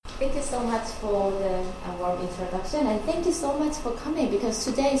Thank you so much for the warm introduction, and thank you so much for coming, because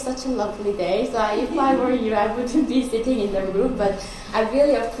today is such a lovely day. So if I were you, I wouldn't be sitting in the room, but I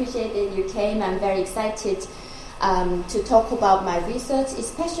really appreciate that you came. I'm very excited to talk about my research,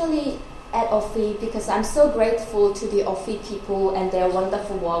 especially at OFI, because I'm so grateful to the OFI people and their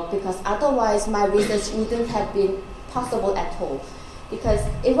wonderful work, because otherwise my research wouldn't have been possible at all. Because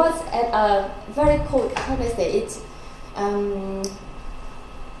it was at a very cool, how do I say it?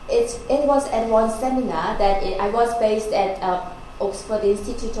 It was at one seminar that I was based at Oxford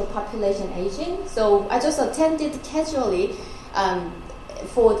Institute of Population Aging. So I just attended casually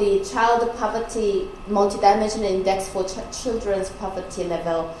for the Child Poverty Multidimensional Index for children's poverty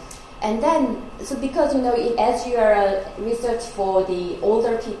level. And then, so because, as you are a research for the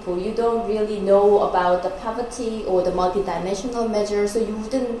older people, you don't really know about the poverty or the multidimensional measures, so you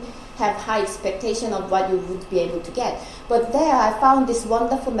wouldn't have high expectation of what you would be able to get. But there I found this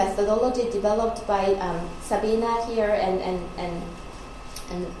wonderful methodology developed by Sabina here and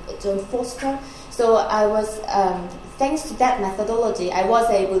John Foster. So I was, thanks to that methodology, I was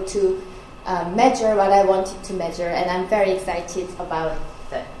able to measure what I wanted to measure, and I'm very excited about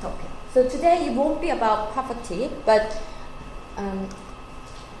the topic. So today it won't be about poverty, but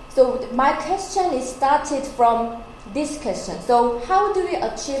so my question is started from this question. So how do we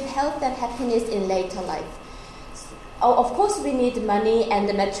achieve health and happiness in later life? Of course we need money and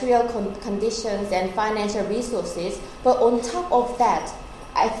the material conditions and financial resources, but on top of that,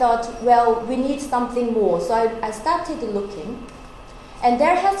 I thought, well, we need something more. So I started looking. And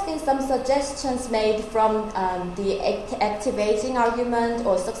there has been some suggestions made from the active aging argument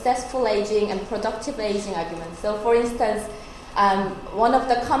or successful aging and productive aging argument. So for instance, one of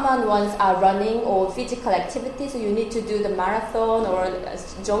the common ones are running or physical activity. So you need to do the marathon or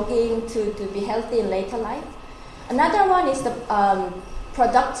jogging to be healthy in later life. Another one is the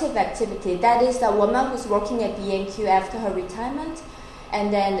productive activity. That is a woman who's working at B&Q after her retirement.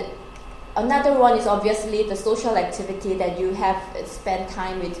 And then another one is obviously the social activity that you have spent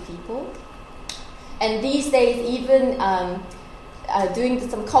time with people. And these days, even doing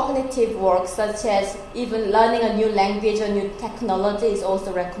some cognitive work, such as even learning a new language or new technology, is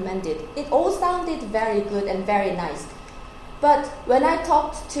also recommended. It all sounded very good and very nice. But when I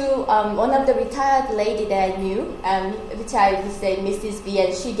talked to one of the retired lady that I knew, which I would say Mrs. B,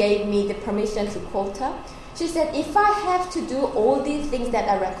 and she gave me the permission to quote her, she said, if I have to do all these things that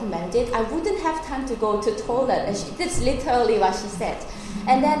are recommended, I wouldn't have time to go to toilet. And that's literally what she said.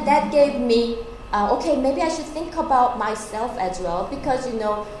 And then that gave me, okay, maybe I should think about myself as well, because,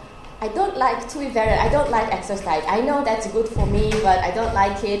 I don't like exercise. I know that's good for me, but I don't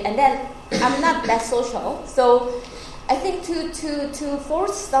like it. And then I'm not that social. So I think to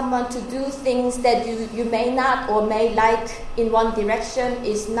force someone to do things that you may not or may like in one direction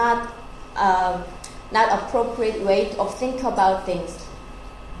is not appropriate way of think about things.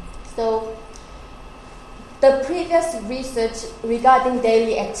 So the previous research regarding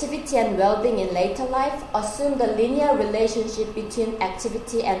daily activity and well-being in later life assumed a linear relationship between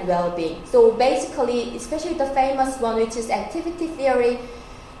activity and well-being. So basically, especially the famous one, which is activity theory,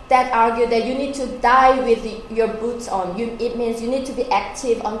 that argued that you need to die with your boots on. It means you need to be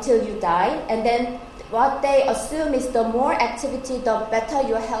active until you die. And then what they assume is the more activity, the better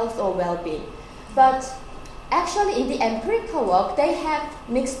your health or well-being. But actually, in the empirical work, they have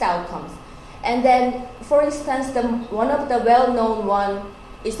mixed outcomes. And then, for instance, one of the well-known one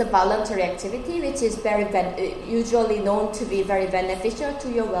is the voluntary activity, which is usually known to be very beneficial to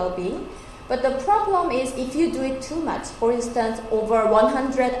your well-being. But the problem is if you do it too much, for instance, over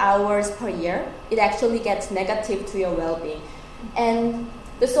 100 hours per year, it actually gets negative to your well-being. And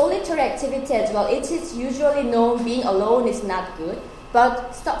the solitary activity as well, it is usually known being alone is not good.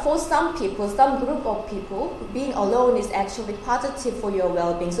 But for some people, some group of people, being alone is actually positive for your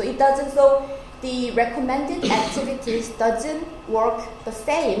well-being. So it doesn't. So the recommended activities doesn't work the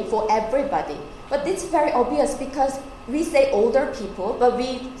same for everybody. But it's very obvious because we say older people, but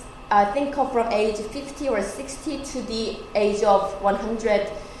we think of from age 50 or 60 to the age of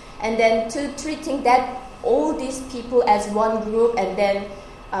 100, and then to treating that all these people as one group and then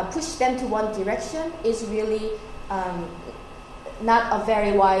push them to one direction is really not a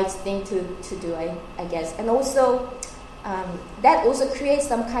very wise thing to do, I guess. And also, that also creates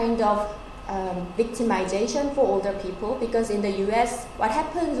some kind of victimization for older people, because in the US, what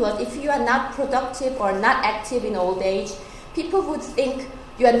happens was if you are not productive or not active in old age, people would think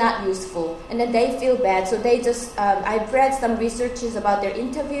you are not useful, and then they feel bad. So they just, I've read some researches about their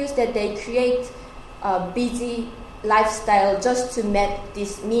interviews that they create a busy lifestyle just to meet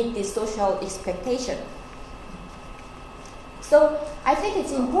this social expectation. So I think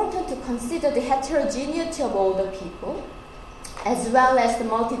it's important to consider the heterogeneity of older people, as well as the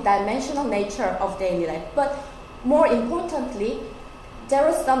multidimensional nature of daily life. But more importantly, there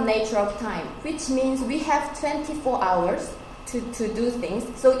is some nature of time, which means we have 24 hours to do things.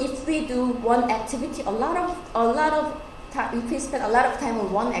 So if we do one activity, if we spend a lot of time on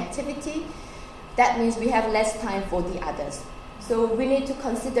one activity, that means we have less time for the others. So we need to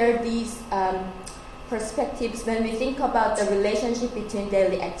consider these perspectives when we think about the relationship between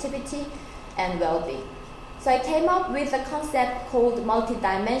daily activity and well-being. So I came up with a concept called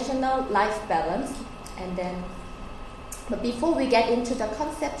multidimensional life balance. But before we get into the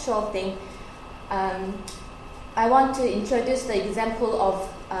conceptual thing, I want to introduce the example of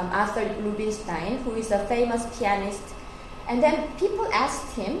Arthur Rubinstein, who is a famous pianist. And then people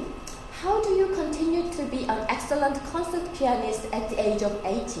asked him, how do you continue to be an excellent concert pianist at the age of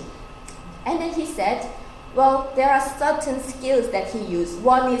 80? And then he said, well, there are certain skills that he used.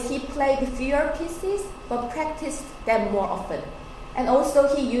 One is he played fewer pieces, but practiced them more often. And also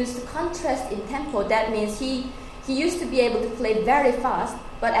he used contrast in tempo. That means he used to be able to play very fast,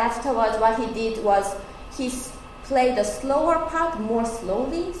 but afterwards what he did was he played the slower part more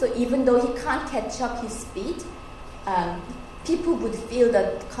slowly. So even though he can't catch up his speed, people would feel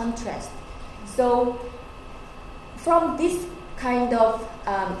the contrast. So from this kind of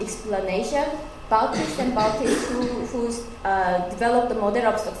explanation, Baltis and Baltis, who developed the model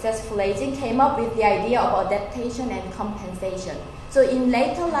of successful aging, came up with the idea of adaptation and compensation. So in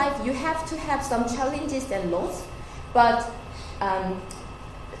later life, you have to have some challenges and loss, but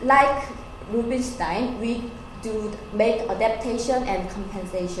like Rubinstein, we do make adaptation and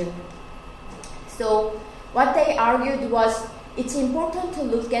compensation. So what they argued was it's important to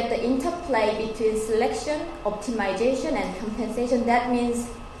look at the interplay between selection, optimization, and compensation. That means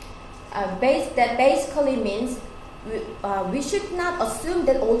that basically means we should not assume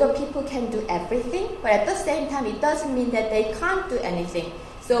that older people can do everything, but at the same time, it doesn't mean that they can't do anything.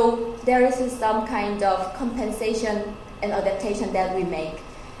 So there is some kind of compensation and adaptation that we make.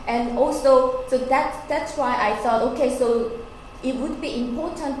 And also, so that's why I thought, okay, so it would be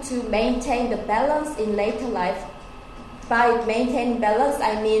important to maintain the balance in later life. By maintaining balance,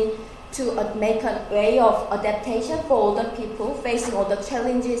 I mean to make a way of adaptation for older people facing all the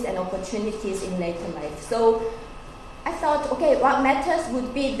challenges and opportunities in later life. So I thought, okay, what matters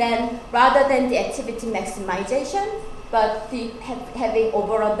would be then, rather than the activity maximization, but having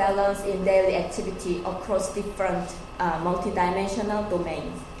overall balance in daily activity across different multidimensional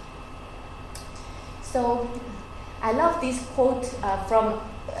domains. So I love this quote from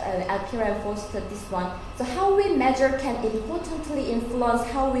Alpira and Foster, this one. So how we measure can importantly influence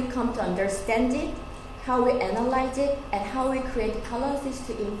how we come to understand it, how we analyze it, and how we create policies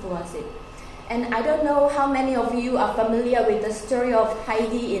to influence it. And I don't know how many of you are familiar with the story of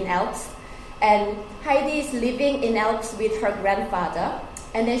Heidi in Alps. And Heidi is living in Alps with her grandfather.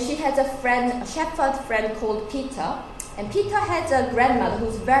 And then she has a shepherd friend called Peter. And Peter has a grandmother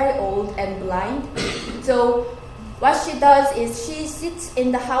who's very old and blind. So what she does is she sits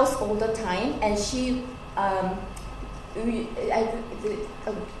in the house all the time, and she,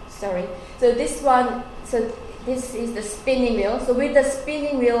 So this is the spinning wheel. So with the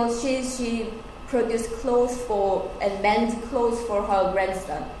spinning wheel, she produced clothes and mend clothes for her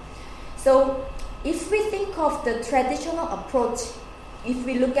grandson. So if we think of the traditional approach, if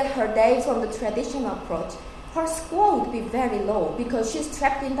we look at her day from the traditional approach, her score would be very low because she's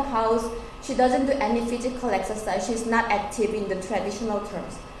trapped in the house. She doesn't do any physical exercise. She's not active in the traditional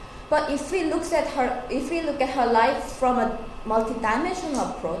terms. But if we look at her life from a multidimensional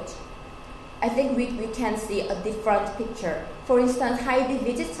approach, I think we can see a different picture. For instance, Heidi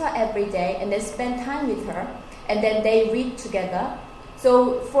visits her every day and they spend time with her, and then they read together.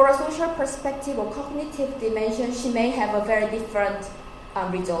 So for a social perspective or cognitive dimension, she may have a very different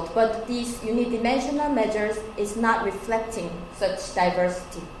result. But these unidimensional measures is not reflecting such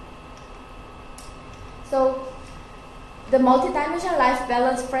diversity. So the multidimensional life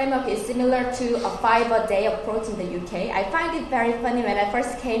balance framework is similar to a 5-a-day approach in the UK. I find it very funny when I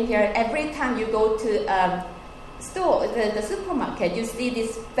first came here. Every time you go to the supermarket, you see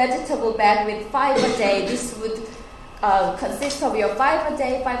this vegetable bag with 5 a day. This would consist of your 5 a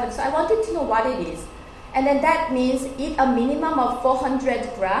day, 5 a day. So I wanted to know what it is. And then that means eat a minimum of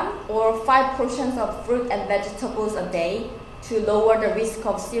 400 grams or 5 portions of fruit and vegetables a day to lower the risk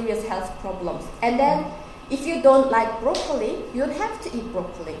of serious health problems. And then if you don't like broccoli, you don't have to eat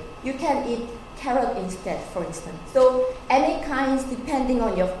broccoli. You can eat carrot instead, for instance. So any kinds, depending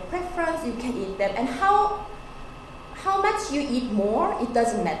on your preference, you can eat them. And how much you eat more, it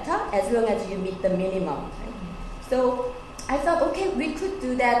doesn't matter as long as you meet the minimum. Right? So I thought, okay, we could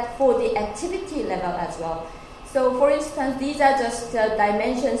do that for the activity level as well. So for instance, these are just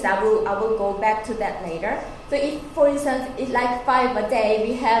dimensions. I will go back to that later. So if, for instance, it's like 5 a day,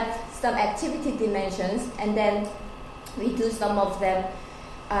 we have some activity dimensions, and then we do some of them.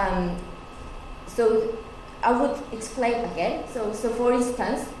 So I would explain again. So for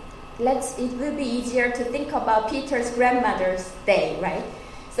instance, it will be easier to think about Peter's grandmother's day, right?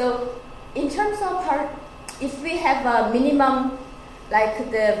 So in terms of her, if we have a minimum, like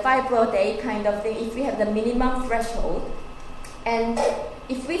the 5 a day kind of thing, if we have the minimum threshold, and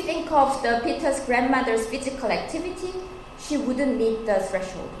if we think of the Peter's grandmother's physical activity, she wouldn't meet the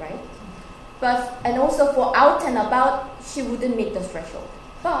threshold, right? And also for out and about, she wouldn't meet the threshold.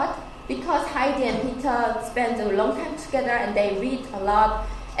 But because Heidi and Peter spend a long time together and they read a lot,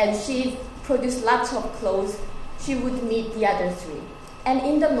 and she produced lots of clothes, she would meet the other 3. And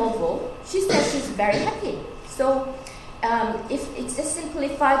in the novel, she says she's very happy. So if it's a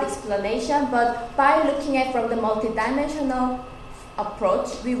simplified explanation, but by looking at from the multidimensional approach,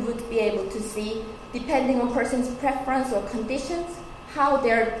 we would be able to see, depending on person's preference or conditions, how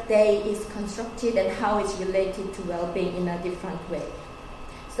their day is constructed and how it's related to well-being in a different way.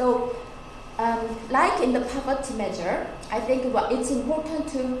 So, like in the poverty measure, I think it's important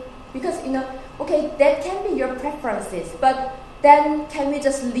to, because, okay, that can be your preferences, but then can we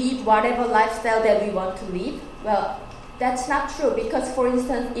just lead whatever lifestyle that we want to lead? Well, that's not true, because, for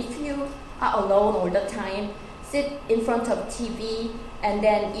instance, if you are alone all the time, sit in front of TV and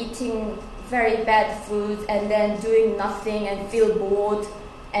then eating very bad food and then doing nothing and feel bored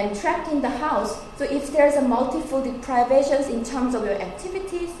and trapped in the house. So if there's a multiple deprivations in terms of your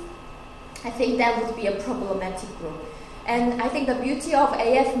activities, I think that would be a problematic group. And I think the beauty of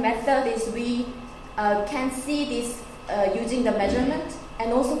AF method is we can see this using the measurement,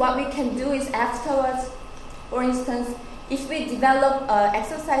 and also what we can do is afterwards, for instance, if we develop an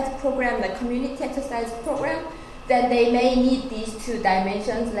exercise program, like community exercise program, then they may need these 2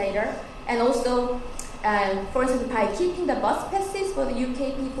 dimensions later. And also, for instance, by keeping the bus passes for the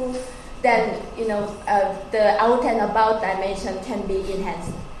UK people, then the out and about dimension can be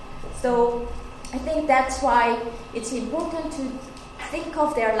enhanced. So I think that's why it's important to think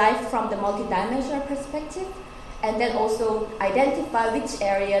of their life from the multidimensional perspective, and then also identify which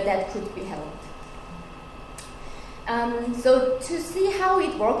area that could be helped. So to see how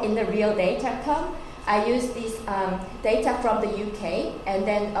it works in the real data term, I use this data from the UK and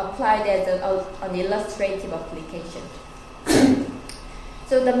then apply that as an illustrative application.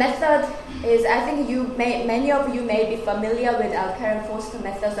 So the method is, I think many of you may be familiar with Karen Foster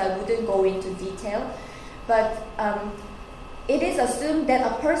methods. I wouldn't go into detail, but it is assumed that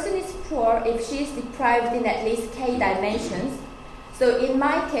a person is poor if she is deprived in at least K dimensions. So in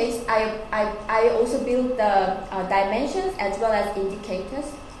my case, I also build the dimensions as well as indicators.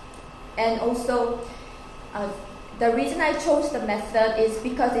 And also, the reason I chose the method is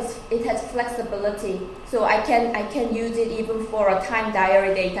because it has flexibility. So I can use it even for a time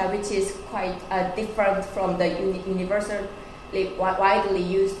diary data, which is quite different from the universally widely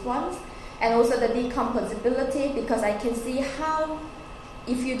used ones. And also the decomposability, because I can see how,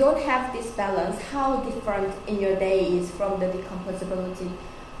 if you don't have this balance, how different in your day is from the decomposability.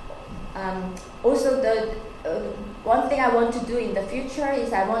 Also, the one thing I want to do in the future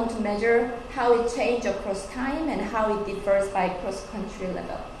is I want to measure how it changes across time and how it differs by cross-country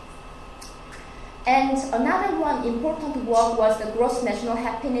level. And another one important work was the Gross National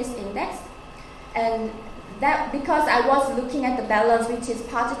Happiness Index. And that because I was looking at the balance, which is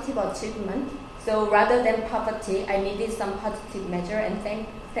positive achievement. So rather than poverty, I needed some positive measure, and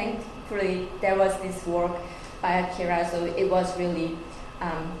thankfully there was this work by Akira, so it was really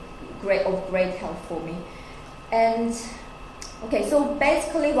great help for me. And okay, so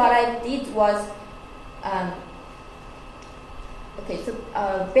basically what I did was I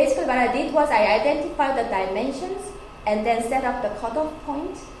identified the dimensions and then set up the cutoff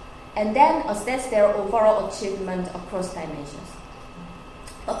point and then assess their overall achievement across dimensions.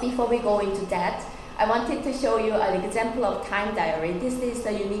 But before we go into that, I wanted to show you an example of time diary. This is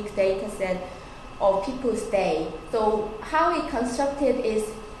a unique data set of people's day. So how it constructed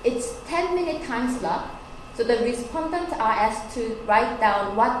is it's 10-minute time slot. So the respondents are asked to write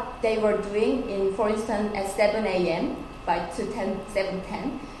down what they were doing in, for instance, at 7 a.m. to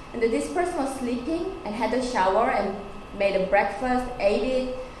 7:10. And this person was sleeping and had a shower and made a breakfast, ate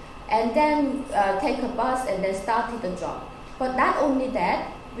it, and then take a bus and then started the job. But not only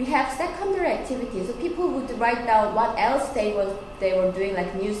that, we have secondary activities. So people would write down what else they were doing,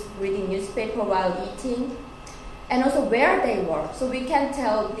 like reading newspaper while eating, and also where they were. So we can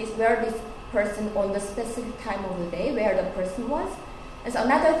tell where this person on the specific time of the day where the person was. And so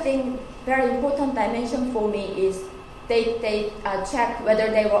another thing, very important dimension for me is they check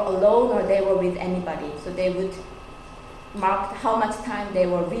whether they were alone or they were with anybody. So they would mark how much time they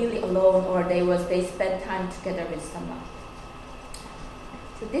were really alone or they spent time together with someone.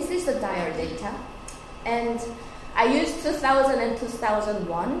 So this is the diary data. And I used 2000 and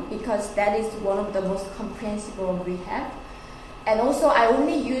 2001 because that is one of the most comprehensible we have. And also I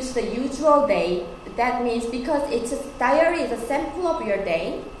only use the usual day. That means because diary is a sample of your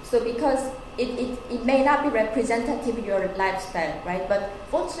day, so because it may not be representative of your lifestyle, right? But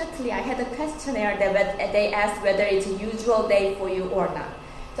fortunately I had a questionnaire that they asked whether it's a usual day for you or not.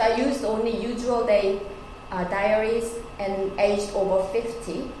 So I used only usual day diaries and aged over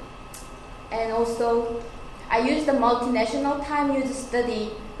 50. And also I used the multinational time use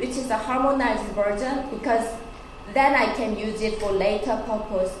study, which is a harmonized version, because then I can use it for later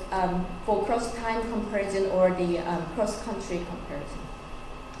purpose, for cross-time comparison or the cross-country comparison.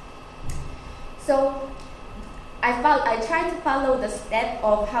 So I tried to follow the step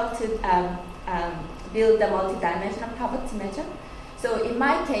of how to build the multidimensional poverty measure. So in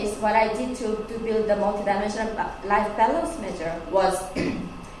my case, what I did to build the multidimensional life balance measure was,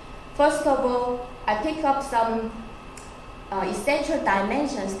 first of all, I pick up some essential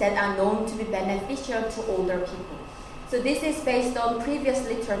dimensions that are known to be beneficial to older people. So this is based on previous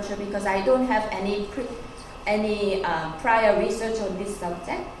literature because I don't have any prior research on this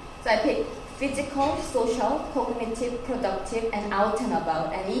subject. So I picked physical, social, cognitive, productive, and out and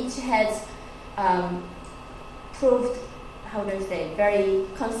about. And each has proved, very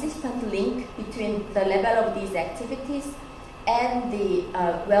consistent link between the level of these activities and the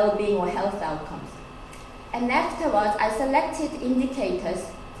well-being or health outcomes. And afterwards, I selected indicators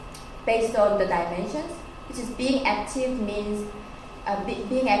based on the dimensions, which is being active means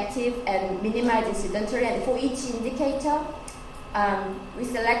being active and minimizing sedentary. And for each indicator, we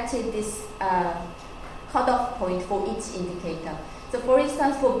selected this cutoff point for each indicator. So for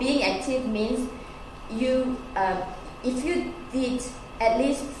instance, for being active means if you did at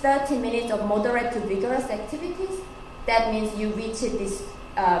least 30 minutes of moderate to vigorous activities, that means you reached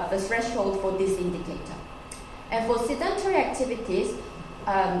the threshold for this indicator. And for sedentary activities,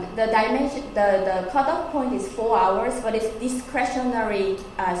 the cutoff point is 4 hours, but it's discretionary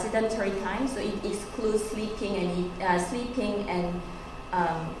sedentary time, so it excludes sleeping and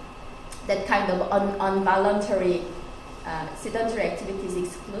that kind of involuntary sedentary activities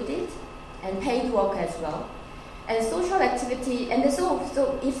excluded, and paid work as well. And social activity, and so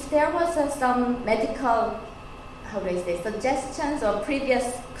if there was some medical, suggestions or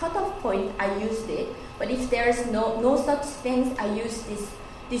previous cutoff point, I used it. But if there is no such things, I use this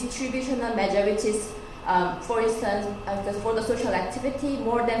distributional measure, which is, for instance, for the social activity,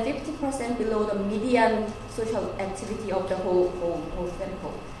 more than 50% below the median social activity of the whole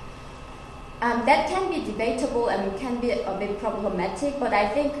sample. That can be debatable and can be a bit problematic, but I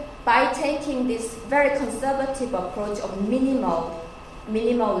think by taking this very conservative approach of minimal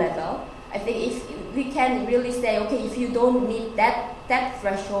level, I think if we can really say, okay, if you don't meet that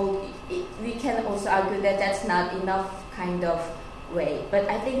threshold, we can also argue that that's not enough kind of way. But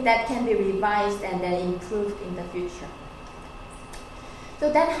I think that can be revised and then improved in the future.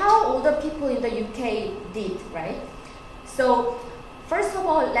 So then how older people in the UK did, right? So first of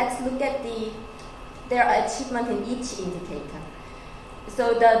all, let's look at their achievement in each indicator.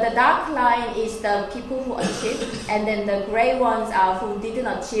 So the dark line is the people who achieved, and then the gray ones are who didn't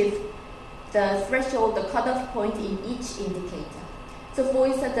achieve the threshold, the cutoff point in each indicator. So for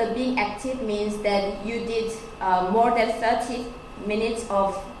instance, the being active means that you did more than 30 minutes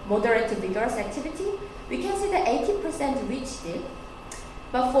of moderate to vigorous activity. We can see that 80% reached it.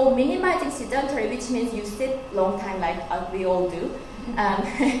 But for minimizing sedentary, which means you sit long time like we all do,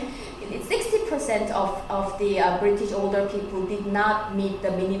 60% of the British older people did not meet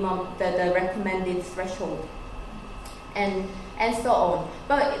the minimum, the recommended threshold. And so on.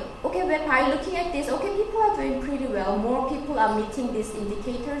 But okay, by looking at this, okay, people are doing pretty well. More people are meeting these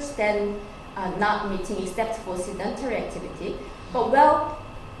indicators than not meeting, except for sedentary activity. But well,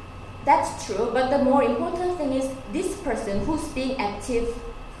 that's true. But the more important thing is this person who's being active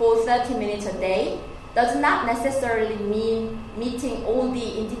for 30 minutes a day does not necessarily mean meeting all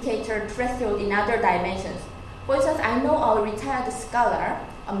the indicator threshold in other dimensions. For instance, I know our retired scholar,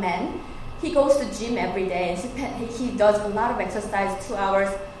 a man. He goes to gym every day and he does a lot of exercise, 2 hours.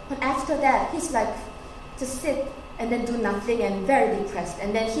 But after that, he's like, just sit and then do nothing and very depressed.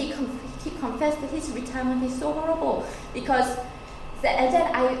 And then he confessed that his retirement is so horrible because, and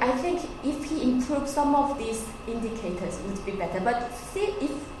then I think if he improved some of these indicators, it would be better. But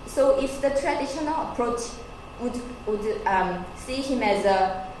So if the traditional approach would see him as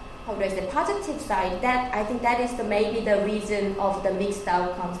a positive side, that I think that is maybe the reason of the mixed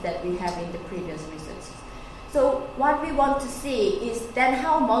outcomes that we have in the previous research. So what we want to see is then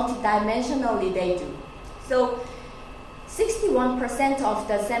how multidimensionally they do. So 61% of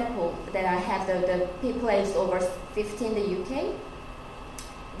the sample that I have, the people aged over 50 in the UK,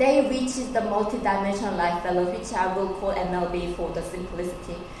 they reach the multidimensional life balance, which I will call MLB for the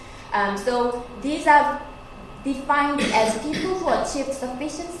simplicity. So these are defined as people who achieved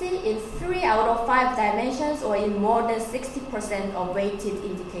sufficiency in 3 out of 5 dimensions or in more than 60% of weighted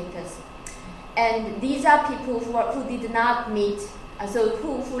indicators. And these are people who did not meet,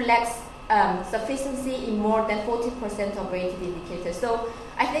 who lacks sufficiency in more than 40% of weighted indicators. So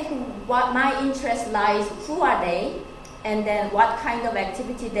I think what my interest lies, who are they, and then what kind of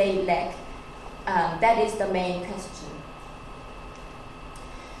activity they lack. That is the main question.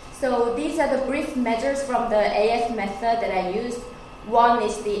 So these are the brief measures from the AF method that I used. One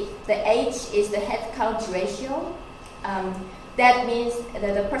is the H is the head count ratio. That means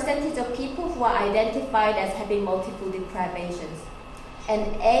the percentage of people who are identified as having multiple deprivations.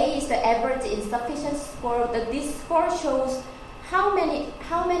 And A is the average insufficiency score. This score shows how many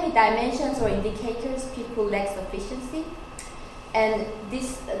dimensions or indicators people lack sufficiency. And the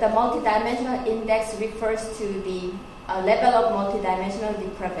multidimensional index refers to the level of multidimensional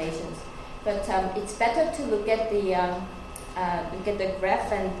deprivations. But it's better to look at the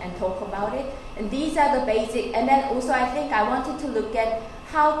graph and talk about it. And these are the basic. And then also I think I wanted to look at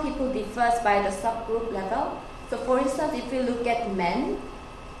how people differ by the subgroup level. So for instance, if you look at men,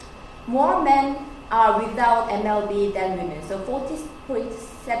 more men are without MLB than women. So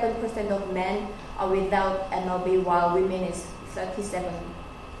 40.7% of men are without MLB, while women is 37%,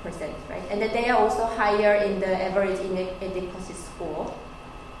 right? And then they are also higher in the average inadequacy score.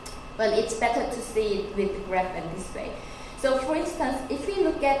 Well, it's better to see it with the graph in this way. So for instance, if we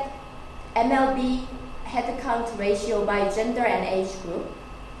look at MLB head count ratio by gender and age group,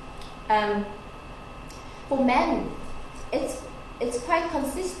 for men, it's quite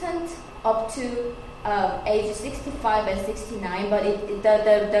consistent up to age 65 and 69, but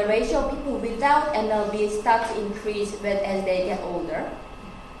the ratio of people without MLB starts to increase as they get older.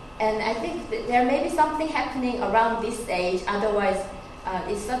 And I think there may be something happening around this age, otherwise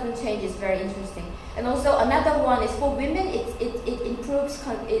its sudden change is very interesting. And also another one is for women, it improves,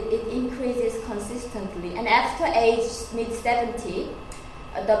 it increases consistently. And after age mid-70,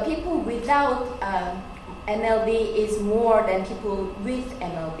 the people without MLB is more than people with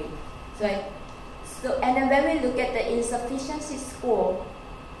MLB. And then when we look at the insufficiency score,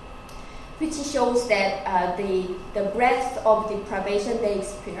 which shows that the breadth of deprivation they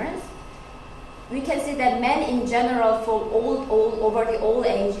experience, we can see that men in general, for over all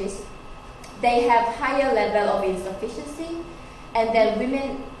ages, they have higher level of insufficiency, and then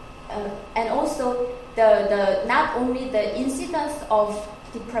women, and also the not only the incidence of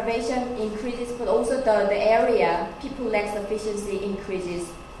deprivation increases, but also the area people lack sufficiency increases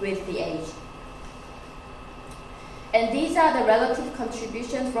with the age. And these are the relative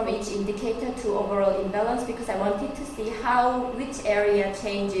contributions from each indicator to overall imbalance, because I wanted to see which area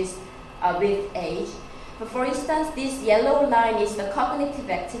changes with age. But for instance, this yellow line is the cognitive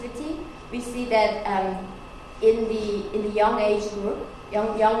activity. We see that in the young age group,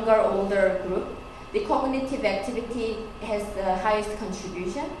 younger, older group, the cognitive activity has the highest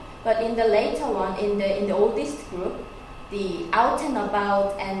contribution. But in the later one, in the oldest group, the out and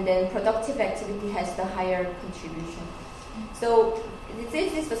about and then productive activity has the higher contribution. So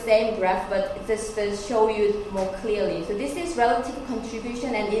this is the same graph, but just to show you more clearly. So this is relative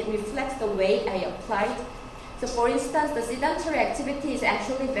contribution, and it reflects the weight I applied. So for instance, the sedentary activity is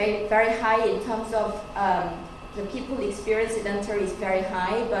actually very, very high in terms of the people experience sedentary is very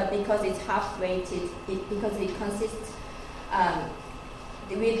high, but because it's half-weighted, because it consists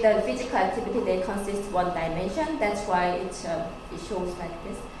with the physical activity, they consist one dimension. That's why it shows like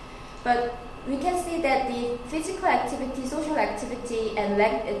this. But we can see that the physical activity, social activity, and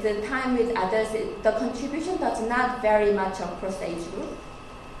the time with others, the contribution does not vary much across age group.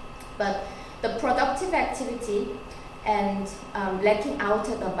 But the productive activity and lacking out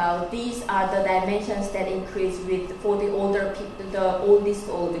and about, these are the dimensions that increase for the older people, the oldest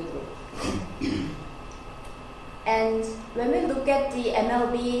older group. And when we look at the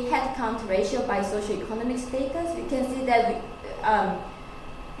MLB head count ratio by socioeconomic status, we can see that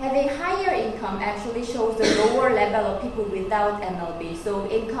having higher income actually shows the lower level of people without MLB. So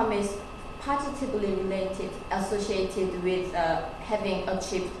income is positively associated with having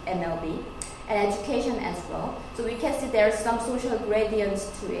achieved MLB, and education as well. So we can see there are some social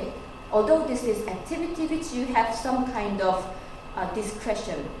gradients to it. Although this is activity which you have some kind of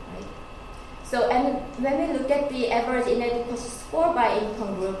discretion, right? So, and when we look at the average inadequacy score by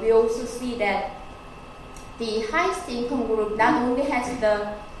income group, we also see that the highest income group not only has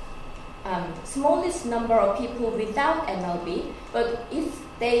the smallest number of people without MLB, but if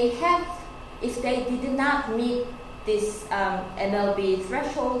they did not meet this MLB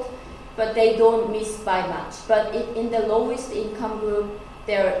threshold, but they don't miss by much. But in the lowest income group,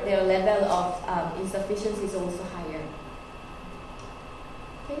 their level of insufficiency is also higher.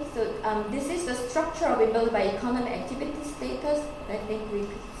 Okay, so this is the structure of imbalance by economic activity status. I think we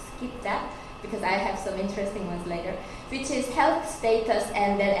could skip that because I have some interesting ones later, which is health status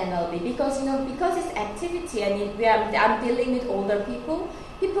and then MLB. Because it's activity and I'm dealing with older people.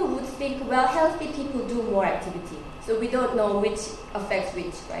 People would think, well, healthy people do more activity, so we don't know which affects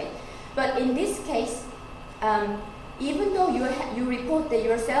which, right? But in this case, even though you report that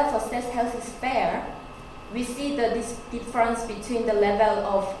your self-assessed health is fair, we see this difference between the level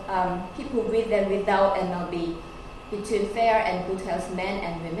of people with and without MLB, between fair and good health men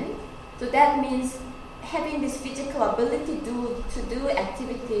and women. So that means having this physical ability to do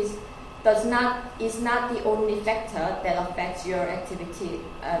activities is not the only factor that affects your activity,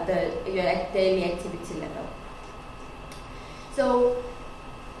 your daily activity level. So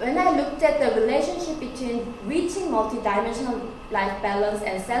when I looked at the relationship between reaching multidimensional life balance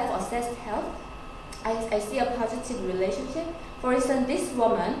and self-assessed health, I see a positive relationship. For instance, this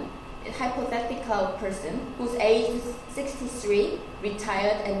woman, a hypothetical person whose age is 63,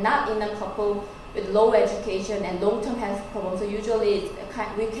 retired, and not in a couple with low education and long-term health problems. So usually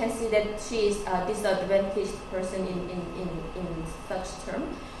we can see that she is a disadvantaged person in such term.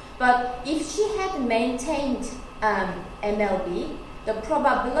 But if she had maintained MLB, the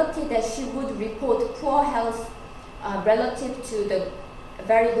probability that she would report poor health relative to the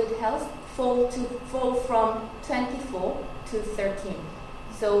very good health fall from 24 to 13.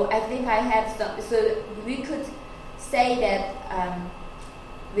 So I think I have some. So we could say that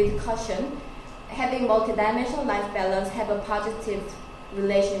with caution, having multidimensional life balance have a positive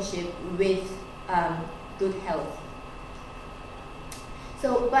relationship with good health.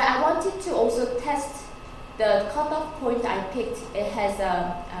 So, but I wanted to also test the cutoff point I picked. It has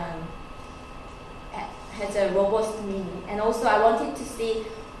a robust meaning, and also I wanted to see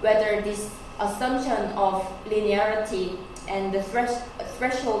whether this assumption of linearity and the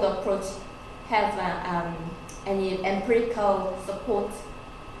threshold approach have any empirical support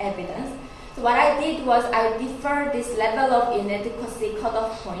evidence. So what I did was I deferred this level of inadequacy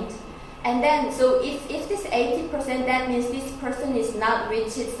cutoff point, and then so if this 80%, that means this person is not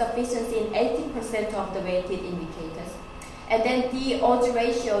reached sufficiency in 80% of the weighted indicators. And then the odds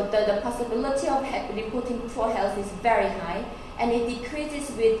ratio, the possibility of reporting poor health is very high, and it decreases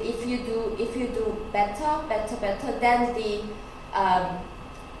with if you do better, then the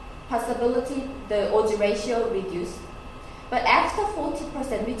possibility, the odds ratio reduced. But after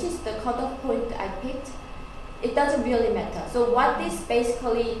 40%, which is the cutoff point I picked, it doesn't really matter. So what this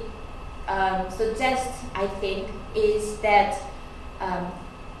basically suggests, I think, is that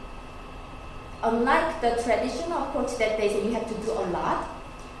unlike the traditional approach that they say you have to do a lot,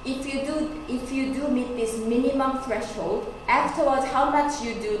 if you do meet this minimum threshold, afterwards how much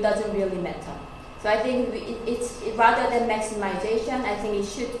you do doesn't really matter. So I think it's rather than maximization, I think it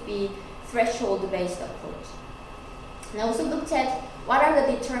should be threshold-based approach. And I also looked at what are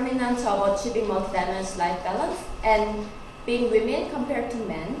the determinants of achieving multidimensional life balance, and being women compared to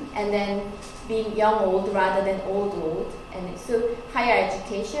men, and then being young old rather than old, and so higher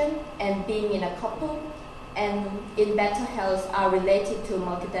education and being in a couple and in better health are related to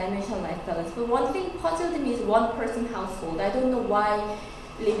multidimensional life balance. But one thing puzzled me is one person household. I don't know why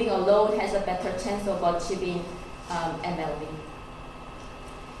living alone has a better chance of achieving MLB.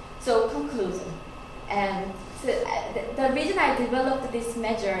 So conclusion. So the reason I developed this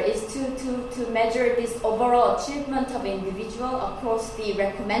measure is to measure this overall achievement of individual across the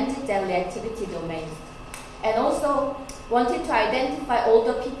recommended daily activity domains. And also wanted to identify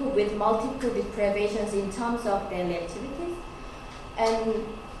older people with multiple deprivations in terms of daily activities. And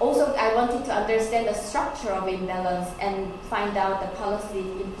also I wanted to understand the structure of imbalance and find out the policy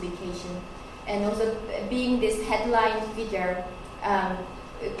implication. And also being this headline figure,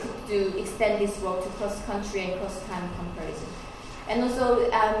 to extend this work to cross-country and cross-time comparison. And also,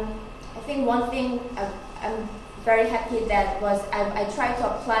 I think one thing I'm very happy that I tried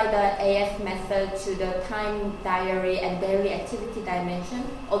to apply the AF method to the time diary and daily activity dimension.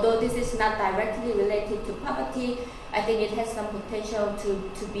 Although this is not directly related to poverty, I think it has some potential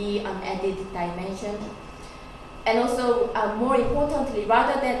to be an added dimension. And also, more importantly,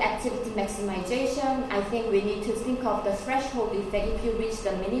 rather than activity maximization, I think we need to think of the threshold effect. If you reach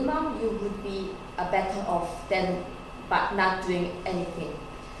the minimum, you would be better off than but not doing anything.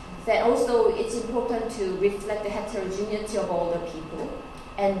 Then also, it's important to reflect the heterogeneity of older people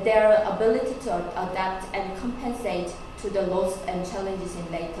and their ability to adapt and compensate to the loss and challenges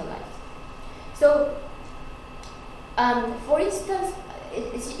in later life. So, for instance,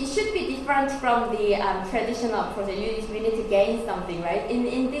 it should be different from the traditional approach. We need to gain something, right?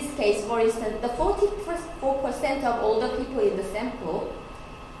 In this case, for instance, the 44% of older people in the sample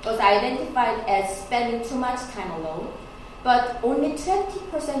was identified as spending too much time alone, but only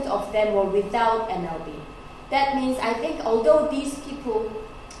 20% of them were without NLB. That means I think although these people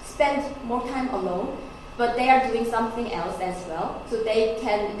spend more time alone, but they are doing something else as well, so they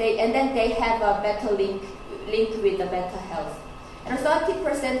have a better link with the better health. And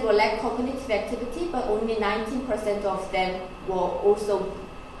 30% were lack cognitive activity, but only 19% of them were also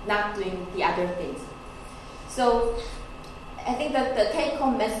not doing the other things. So I think that the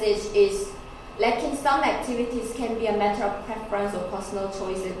take-home message is lacking some activities can be a matter of preference or personal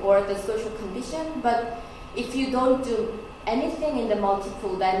choices or the social condition, but if you don't do anything in the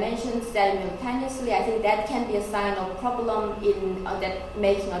multiple dimensions simultaneously, I think that can be a sign of problem in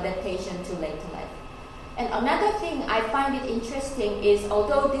making adaptation to later life. And another thing I find it interesting is,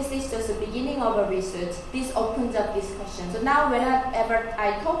 although this is just the beginning of a research, this opens up discussion. So now whenever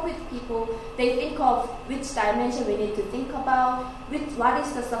I talk with people, they think of which dimension we need to think about, what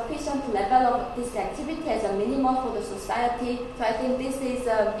is the sufficient level of this activity as a minimum for the society. So I think this is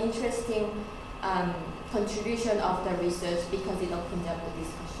an interesting contribution of the research because it opens up the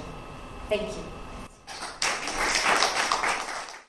discussion. Thank you.